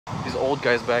old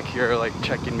guys back here like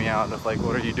checking me out of like,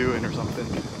 what are you doing or something.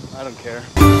 I don't care.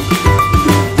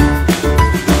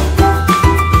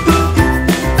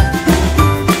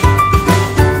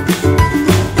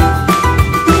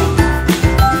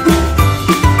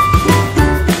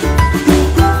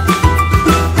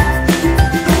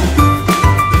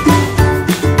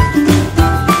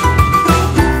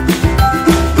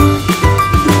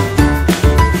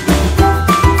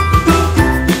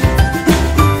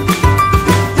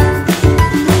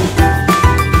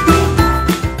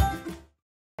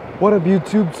 What up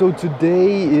YouTube? So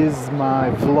today is my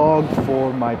vlog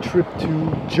for my trip to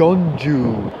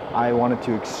JEONJU. I wanted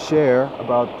to share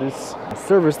about this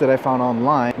service that I found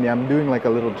online. Yeah, I'm doing like a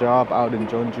little job out in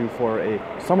JEONJU for a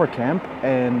summer camp,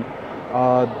 and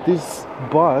this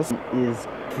bus is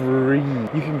free.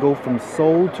 You can go from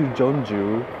Seoul to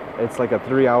JEONJU. It's like a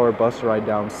 3-hour bus ride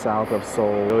down south of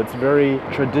Seoul. So it's a very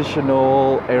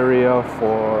traditional area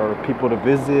for people to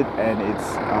visit, and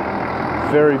it's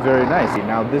very, very nice.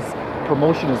 Now this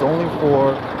promotion is only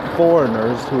for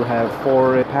foreigners who have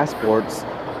foreign passports,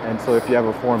 and so if you have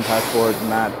a foreign passport,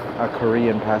 not a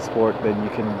Korean passport, then you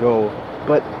can go.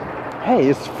 But hey,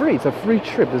 it's free. It's a free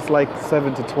trip. It's like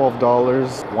 $7 to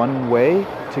 $12 one way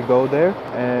to go there,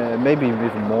 and maybe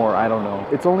even more, I don't know.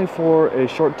 It's only for a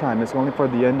short time. It's only for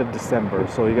the end of December,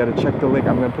 so you got to check the link.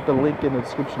 I'm going to put the link in the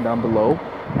description down below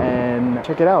and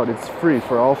check it out. It's free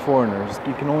for all foreigners.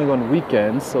 You can only go on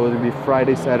weekends, so it'll be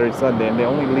Friday, Saturday, Sunday, and they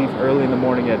only leave early in the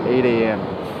morning at 8 a.m.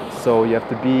 so you have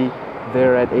to be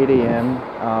there at 8 a.m.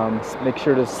 Make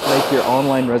sure to make your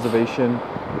online reservation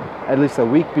at least a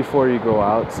week before you go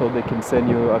out, so they can send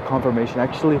you a confirmation.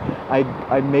 Actually,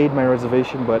 I made my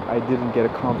reservation, but I didn't get a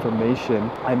confirmation.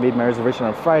 I made my reservation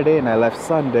on Friday and I left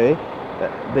Sunday.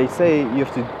 They say you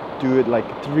have to do it like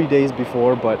 3 days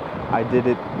before, but I did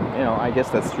it, you know, I guess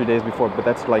that's 3 days before, but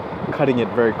that's like cutting it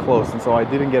very close, and so I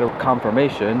didn't get a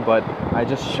confirmation. But I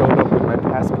just showed up with my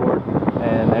passport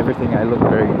and everything. I looked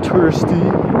very touristy,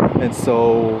 and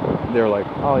so they're like,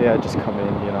 oh yeah, just come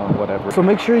in, you know, whatever. So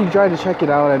make sure you try to check it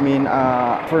out. I mean,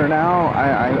 for now,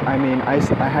 I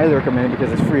highly recommend it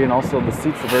because it's free, and also the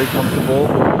seats are very comfortable,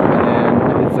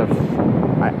 and it's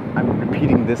I'm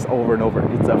repeating this over and over.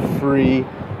 It's a free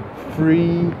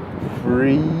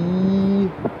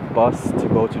bus to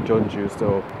go to JEONJU,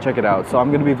 so check it out. So I'm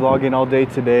gonna be vlogging all day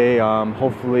today.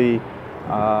 Hopefully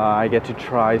I get to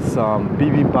try some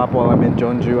bibimbap while I'm in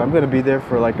JEONJU. I'm gonna be there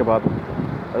for like about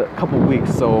a couple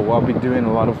weeks, so I'll be doing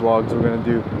a lot of vlogs. We're gonna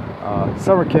do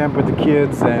summer camp with the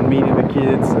kids and meeting the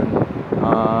kids,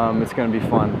 and it's gonna be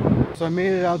fun. So I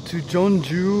made it out to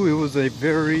JEONJU. It was a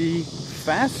very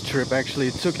fast trip, actually.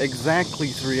 It took exactly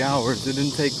 3 hours. It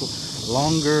didn't take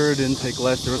longer, it didn't take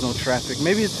less. There was no traffic.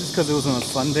 Maybe it's just because it was on a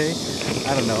Sunday,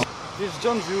 I don't know. Here's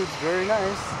JEONJU. It's very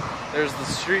nice. There's the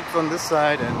streets on this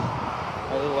side, and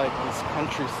I really like this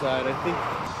countryside. I think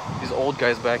these old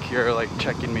guys back here like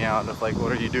checking me out of like,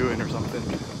 what are you doing or something.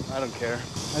 I don't care.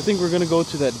 I think we're gonna go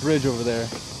to that bridge over there,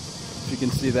 if you can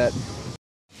see that.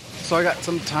 So I got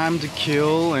some time to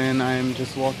kill, and I'm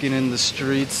just walking in the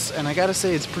streets, and I gotta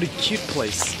say, it's a pretty cute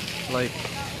place. Like,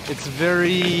 it's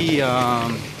very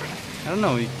I don't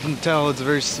know, you can tell it's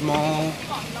very small,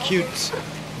 cute,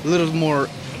 a little more,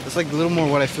 it's like a little more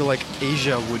what I feel like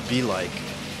Asia would be like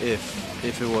if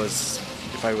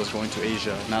I was going to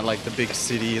Asia, not like the big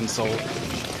city in Seoul.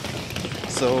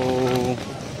 So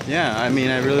yeah, I mean,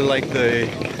 I really like the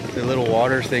little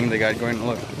water thing they got going.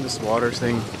 Look, this water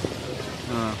thing.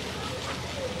 I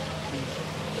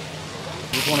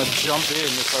just want to jump in.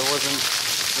 If I wasn't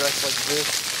dressed like this,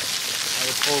 I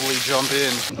would totally jump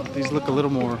in. These look a little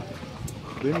more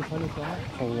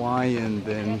Hawaiian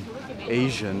than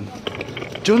Asian.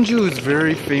 JEONJU is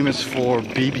very famous for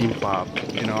bibimbap.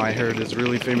 You know, I heard it's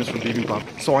really famous for bibimbap.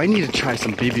 So I need to try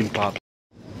some bibimbap.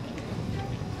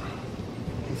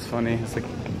 It's funny, it's like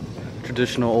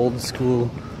traditional old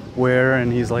school wear,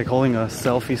 and he's like holding a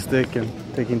selfie stick and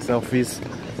taking selfies.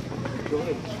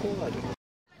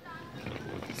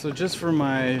 So just for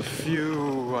my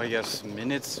few, I guess,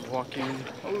 minutes walking,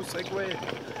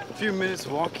 a few minutes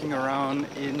walking around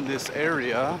in this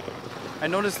area, I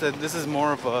noticed that this is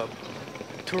more of a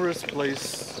tourist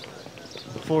place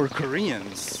for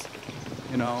Koreans.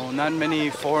 You know, not many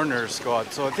foreigners go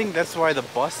out. So I think that's why the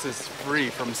bus is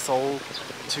free from Seoul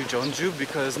to JEONJU,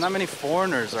 because not many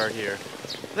foreigners are here.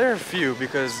 There are a few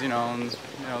because, you know,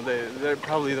 they're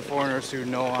probably the foreigners who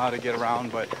know how to get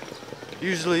around, but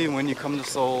usually when you come to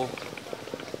Seoul,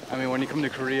 I mean, when you come to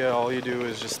Korea, all you do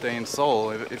is just stay in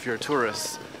Seoul if you're a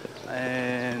tourist.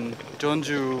 And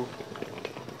JEONJU,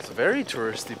 it's a very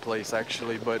touristy place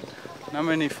actually, but not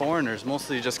many foreigners,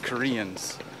 mostly just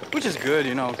Koreans. which is good,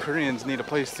 you know. Koreans need a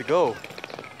place to go,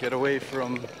 get away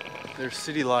from their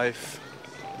city life,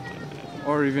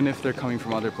 or even if they're coming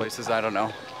from other places, I don't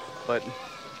know. But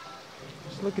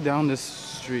just look down this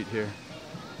street here.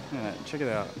 Yeah, check it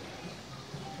out.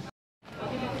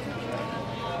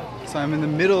 So I'm in the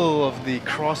middle of the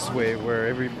crossway where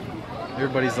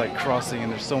everybody's like crossing,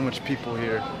 and there's so much people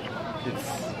here.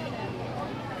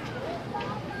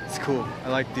 It's cool. I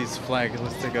like these flags.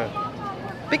 Let's take a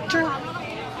picture.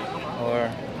 Or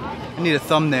I need a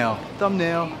thumbnail.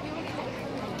 Thumbnail.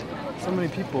 So many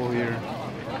people here.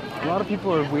 A lot of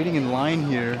people are waiting in line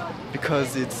here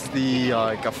because it's the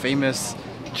like a famous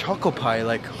choco pie,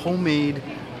 like homemade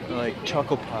like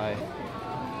choco pie.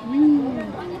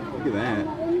 Look at that.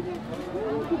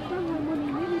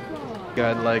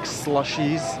 Got like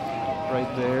slushies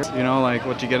right there. You know, like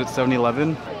what you get at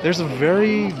 7-Eleven. There's a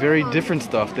very, very different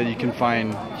stuff that you can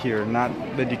find here, not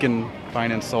that you can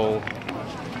find in Seoul.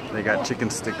 They got chicken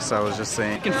sticks, I was just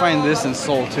saying. You can find this in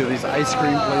Seoul too, these ice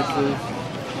cream places.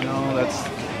 You know,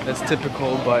 that's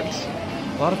typical, but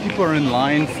a lot of people are in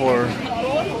line for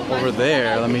over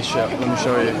there. Let me show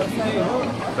you.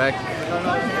 Back,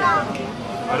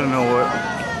 I don't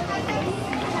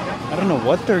know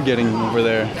what they're getting over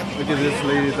there. Look at this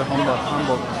lady, the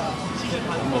hanbok.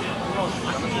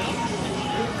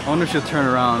 I wonder if she'll turn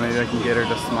around, maybe I can get her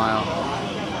to smile.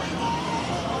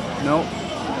 Nope.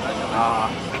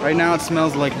 Right now it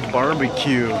smells like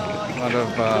barbecue. A lot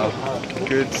of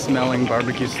good smelling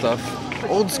barbecue stuff.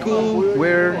 Old school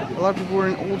wear. A lot of people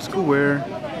wearing old school wear.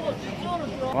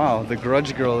 Wow, the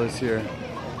grudge girl is here.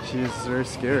 She's very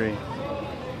scary.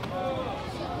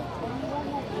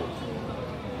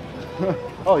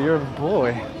 Oh, you're a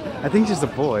boy. I think she's a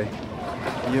boy.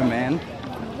 Are you a man?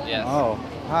 Yes. Oh,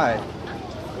 hi.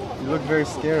 You look very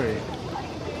scary.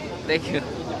 Thank you.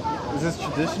 Is this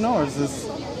traditional or is this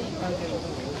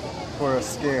for a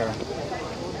scare?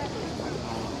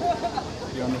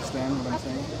 You understand what I'm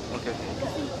saying? Okay.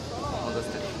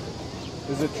 Understand.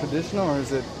 Is it traditional or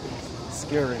is it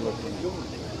scary looking?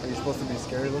 Are you supposed to be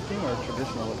scary looking or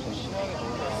traditional looking?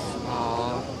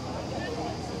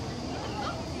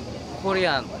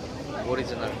 Korean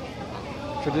original.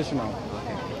 Traditional.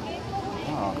 Okay.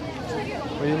 Oh.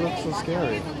 But you look so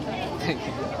scary. Thank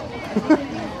you.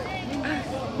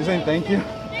 You saying thank you? You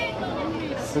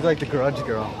look like the grudge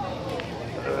girl.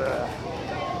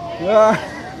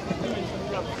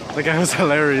 The guy was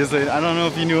hilarious. I don't know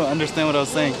if you understand what I was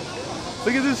saying.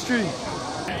 Look at this tree.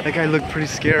 That guy looked pretty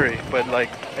scary, but like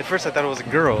at first I thought it was a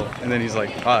girl, and then he's like,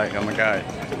 "Hi, I'm a guy,"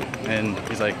 and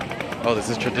he's like, "Oh, this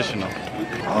is traditional."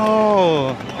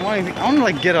 Oh, I want to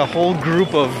like get a whole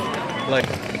group of like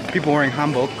people wearing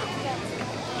hanbok.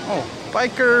 Oh,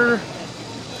 biker.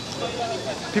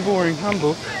 People wearing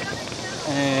hanbok,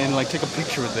 and like take a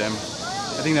picture with them.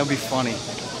 I think that would be funny.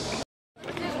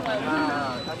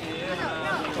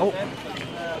 Oh,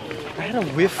 I had a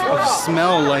whiff of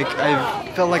smell, like I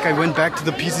felt like I went back to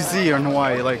the PCC in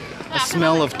Hawaii, like a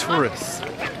smell of tourists.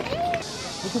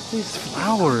 Look at these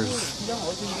flowers.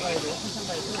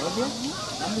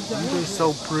 Aren't they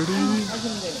so pretty?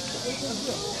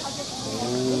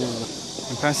 Oh,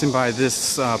 I'm passing by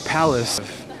this palace.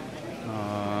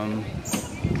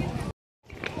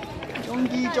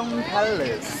 JEONJU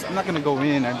Palace. I'm not gonna go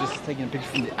in, I'm just taking a picture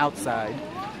from the outside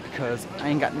because I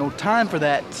ain't got no time for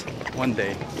that one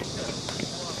day.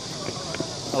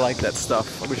 I like that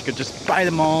stuff. I wish I could just buy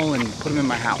them all and put them in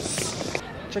my house.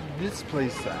 Check this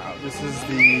place out. This is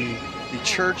the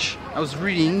church. I was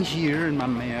reading here in my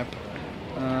map.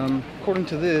 According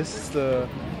to this, the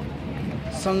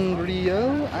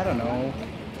Sangria, I don't know.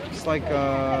 It's like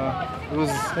it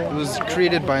was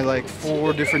created by like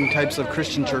 4 different types of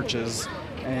Christian churches,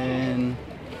 and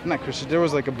not Christian. There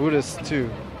was like a Buddhist too.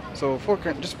 So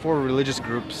just 4 religious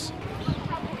groups.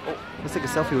 Oh, let's take a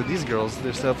selfie with these girls.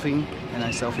 They're selfieing, and I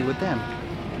selfie with them.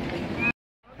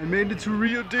 I made it to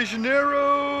Rio de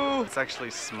Janeiro. It's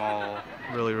actually small,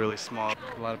 really, really small.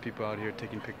 A lot of people out here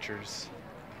taking pictures.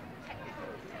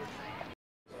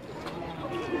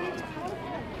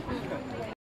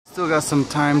 Still got some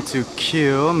time to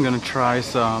kill. I'm gonna try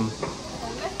some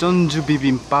JEONJU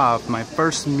bibimbap, my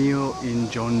first meal in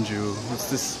JEONJU. It's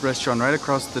this restaurant right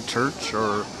across the church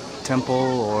or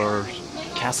temple or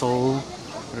castle,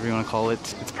 whatever you want to call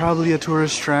it. It's probably a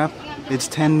tourist trap. It's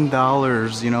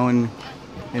 $10, you know, in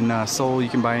Seoul you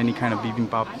can buy any kind of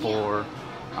bibimbap for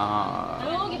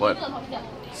what,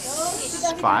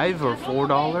 $5 or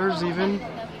 $4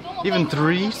 even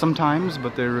 3 sometimes,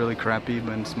 but they're really crappy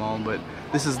and small. But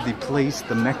this is the place,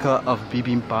 the mecca of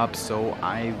bibimbap, so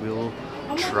I will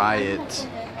try it.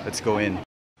 Let's go in.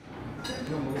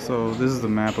 So this is the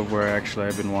map of where actually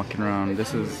I've been walking around.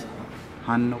 This is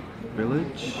Hanook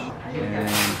village, and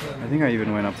I think I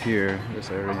even went up here, this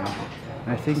area.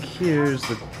 And I think here's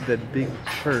that big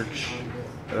church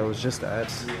that I was just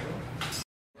at.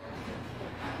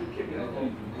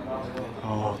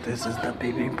 Oh, this is the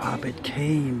bibimbap. It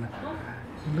came.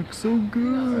 It looks so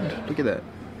good. Look at that.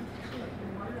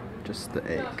 Just the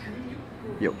egg,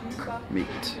 yolk,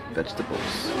 meat,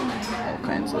 vegetables, all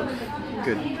kinds of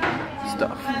good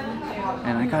stuff.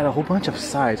 And I got a whole bunch of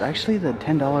sides. Actually, the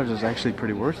 $10 is actually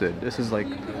pretty worth it. This is like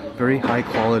very high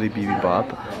quality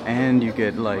bibimbap, and you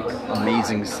get like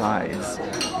amazing sides.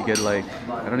 You get like,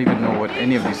 I don't even know what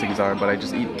any of these things are, but I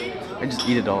just eat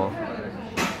it all.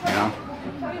 You know?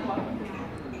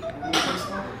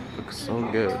 Looks so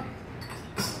good.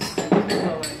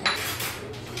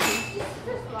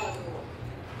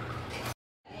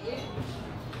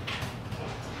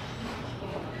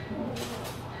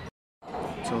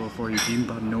 So for you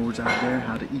bibimbap nerds out there,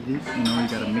 how to eat it, you know, you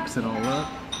gotta mix it all up.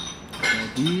 I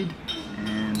did,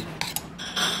 and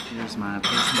here's my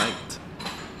first bite.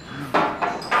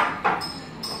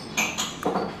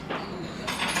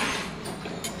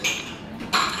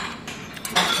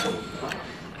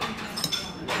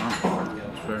 Oh,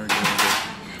 very good.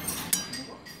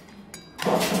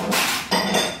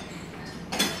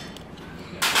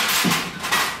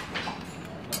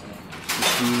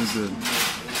 It's really good.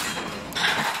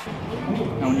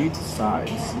 Now when you eat the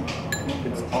sides,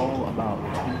 it's all about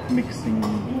mixing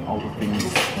all the things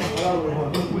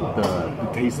with the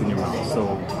taste in your mouth.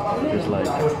 So there's like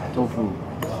tofu,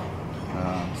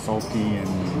 salty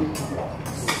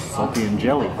and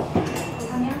jelly,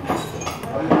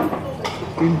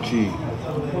 kimchi,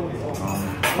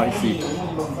 spicy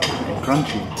and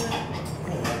crunchy.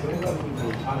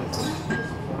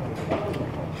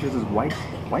 Here's this white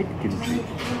kimchi.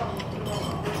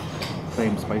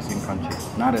 Same spicy and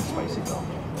crunchy. Not as spicy though.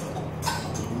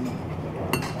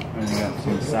 And you got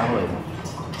some salad.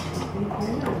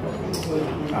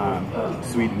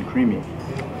 Sweet and creamy.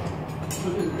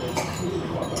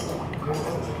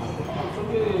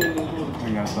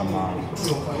 We got some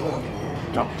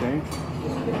japchae.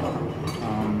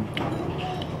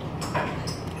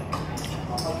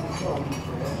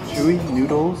 Chewy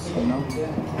noodles, you know.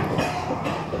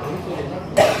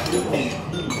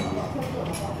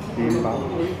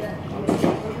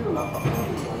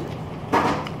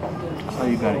 That's how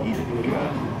you gotta eat it.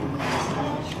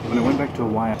 When I went back to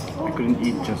Hawaii, I couldn't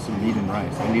eat just meat and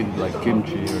rice. I needed like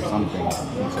kimchi or something.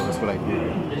 And so that's what I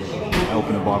did. I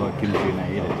opened a bottle of kimchi and I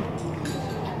ate it.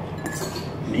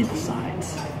 And ate the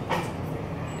sides.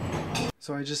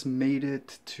 So I just made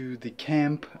it to the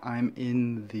camp. I'm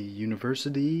in the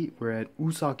university. We're at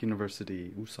Usak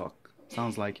University. Usak.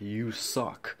 Sounds like you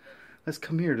suck. Let's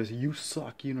come here to You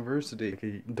Suck University. Like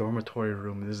a dormitory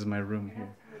room. This is my room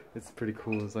here. It's pretty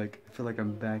cool. It's like, I feel like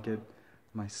I'm back at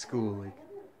my school. Like,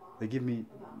 they give me,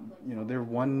 you know,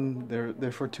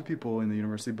 they're for 2 people in the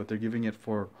university, but they're giving it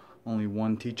for only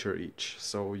 1 teacher each.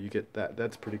 So you get that.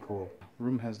 That's pretty cool.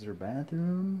 Room has their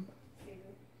bathroom.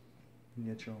 You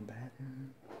get your own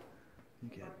bathroom. You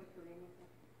get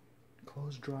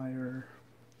clothes dryer.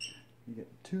 You get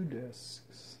 2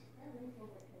 desks.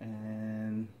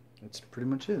 And that's pretty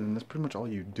much it, and that's pretty much all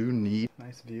you do need.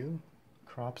 Nice view.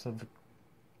 Crops of,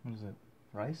 what is it?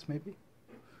 Rice, maybe?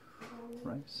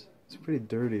 Rice. It's pretty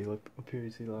dirty. Look, up here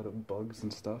you see a lot of bugs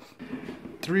and stuff.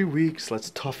 3 weeks, let's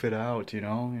tough it out, you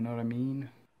know what I mean?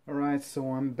 Alright,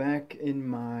 so I'm back in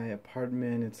my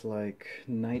apartment. It's like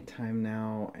nighttime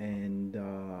now, and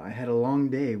I had a long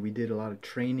day. We did a lot of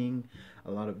training,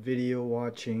 a lot of video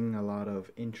watching, a lot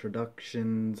of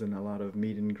introductions, and a lot of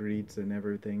meet and greets and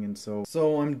everything. And so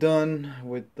I'm done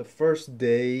with the first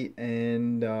day,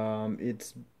 and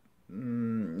it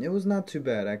was not too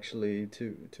bad actually.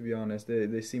 To be honest,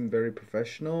 they seem very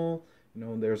professional. You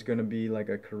know, there's going to be like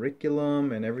a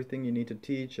curriculum and everything you need to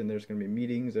teach, and there's going to be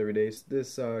meetings every day.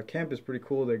 This camp is pretty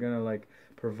cool. They're going to like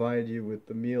provide you with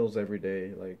the meals every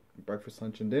day, like breakfast,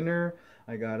 lunch, and dinner.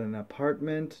 I got an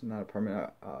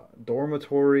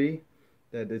dormitory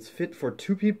that is fit for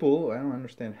 2 people. I don't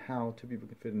understand how 2 people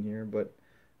can fit in here, but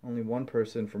only 1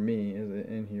 person for me is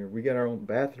in here. We got our own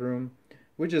bathroom,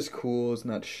 which is cool. It's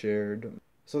not shared.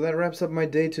 So that wraps up my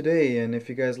day today, and if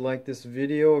you guys like this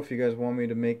video, if you guys want me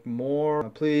to make more,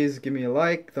 please give me a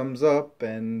like, thumbs up,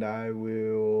 and I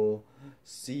will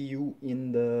see you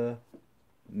in the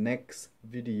next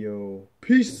video.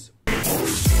 Peace!